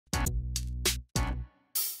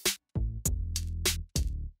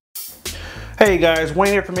Hey guys,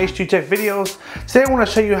 Wayne here from H2 Tech Videos. Today I want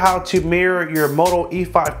to show you how to mirror your Moto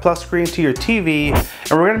E5 Plus screen to your TV,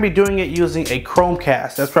 and we're going to be doing it using a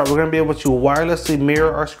Chromecast. That's right, we're going to be able to wirelessly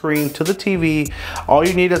mirror our screen to the TV. All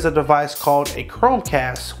you need is a device called a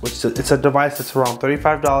Chromecast, which it's a device that's around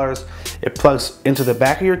 $35. It plugs into the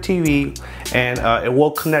back of your TV, and it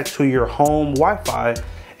will connect to your home Wi-Fi,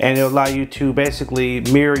 and it'll allow you to basically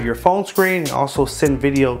mirror your phone screen and also send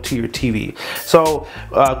video to your TV. So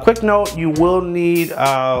quick note, you will need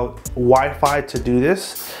Wi-Fi to do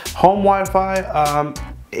this. Home Wi-Fi,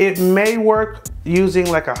 it may work using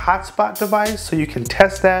like a hotspot device, so you can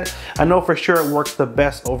test that. I know for sure it works the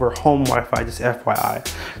best over home Wi-Fi, just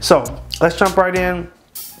FYI. So let's jump right in.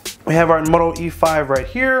 We have our Moto E5 right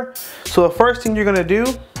here. So the first thing you're gonna do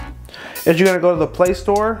is you're gonna go to the Play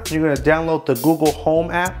Store. You're gonna download the Google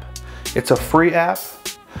Home app. It's a free app.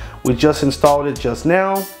 We just installed it just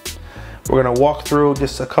now. We're gonna walk through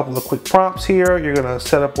just a couple of quick prompts here. You're gonna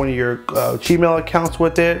set up one of your Gmail accounts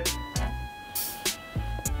with it.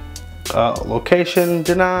 Location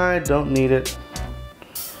denied, don't need it.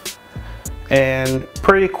 And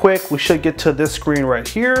pretty quick, we should get to this screen right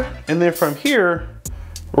here. And then from here,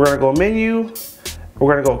 we're gonna go menu.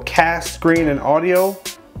 We're gonna go cast screen and audio.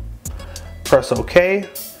 Press OK,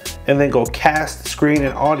 and then go cast screen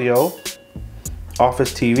and audio,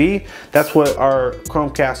 Office TV. That's what our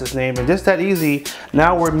Chromecast is named, and just that easy.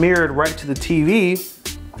 Now we're mirrored right to the TV,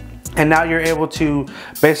 and now you're able to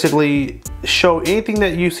basically show anything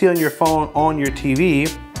that you see on your phone on your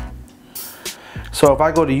TV. So if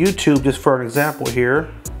I go to YouTube, just for an example here,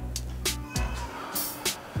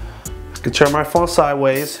 I can turn my phone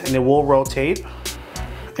sideways and it will rotate,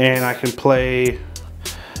 and I can play,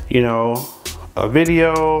 you know, a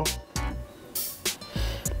video.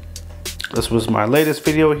 This was my latest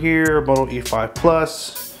video here, Moto E5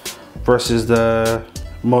 Plus versus the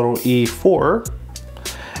Moto E4.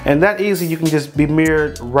 And that easy, you can just be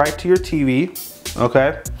mirrored right to your TV,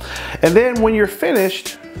 okay? And then when you're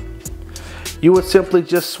finished, you would simply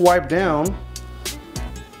just swipe down,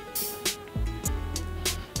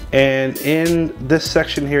 and in this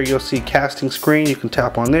section here, you'll see casting screen. You can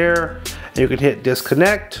tap on there, and you can hit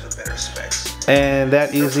disconnect. And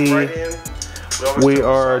that easy, we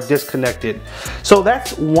are disconnected. So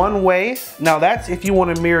that's one way. Now that's if you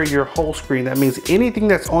want to mirror your whole screen. That means anything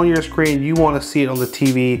that's on your screen, you want to see it on the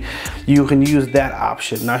TV, you can use that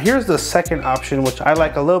option. Now here's the second option, which I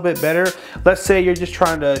like a little bit better. Let's say you're just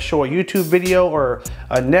trying to show a YouTube video or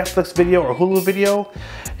a Netflix video or Hulu video.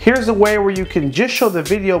 Here's a way where you can just show the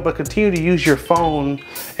video but continue to use your phone,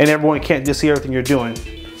 and everyone can't just see everything you're doing.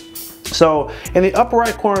 So in the upper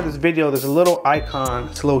right corner of this video, there's a little icon.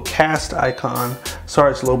 It's a little cast icon.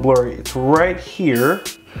 Sorry, it's a little blurry. It's right here.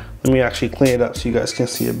 Let me actually clean it up so you guys can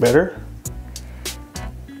see it better.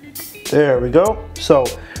 There we go. So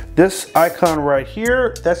this icon right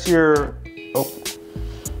here, that's your, oh,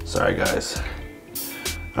 sorry guys.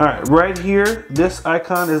 All right, right here, this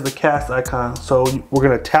icon is the cast icon. So we're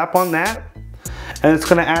gonna tap on that, and it's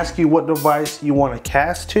gonna ask you what device you wanna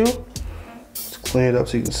cast to. Clean it up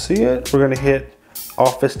so you can see it. We're gonna hit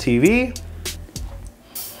Office TV,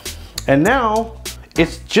 and now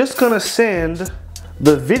it's just gonna send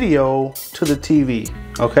the video to the TV,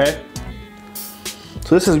 okay?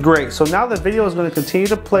 So this is great. So now the video is gonna continue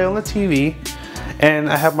to play on the TV, and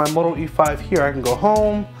I have my Moto E5 here. I can go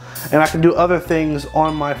home, and I can do other things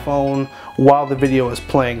on my phone while the video is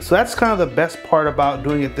playing. So that's kind of the best part about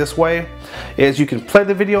doing it this way, is you can play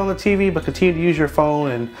the video on the TV but continue to use your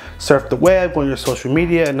phone and surf the web, go on your social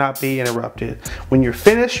media, and not be interrupted. When you're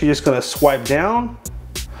finished, you're just gonna swipe down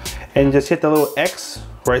and just hit the little X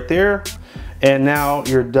right there, and now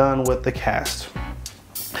you're done with the cast.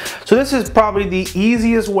 So this is probably the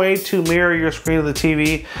easiest way to mirror your screen of the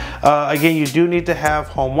TV. Again, you do need to have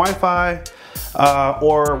home Wi-Fi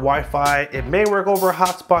or Wi-Fi. It may work over a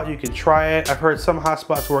hotspot. You can try it. I've heard some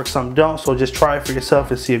hotspots work, some don't, so just try it for yourself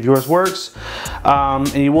and see if yours works.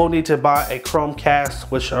 And you will need to buy a Chromecast,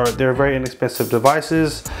 which they're very inexpensive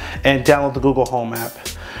devices, and download the Google Home app.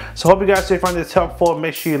 So hope you guys find this helpful.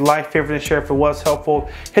 Make sure you like, favorite, and share if it was helpful.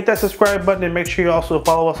 Hit that subscribe button, and make sure you also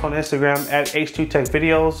follow us on Instagram at H2 Tech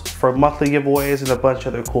Videos for monthly giveaways and a bunch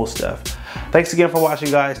of other cool stuff. Thanks again for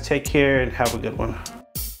watching, guys. Take care and have a good one.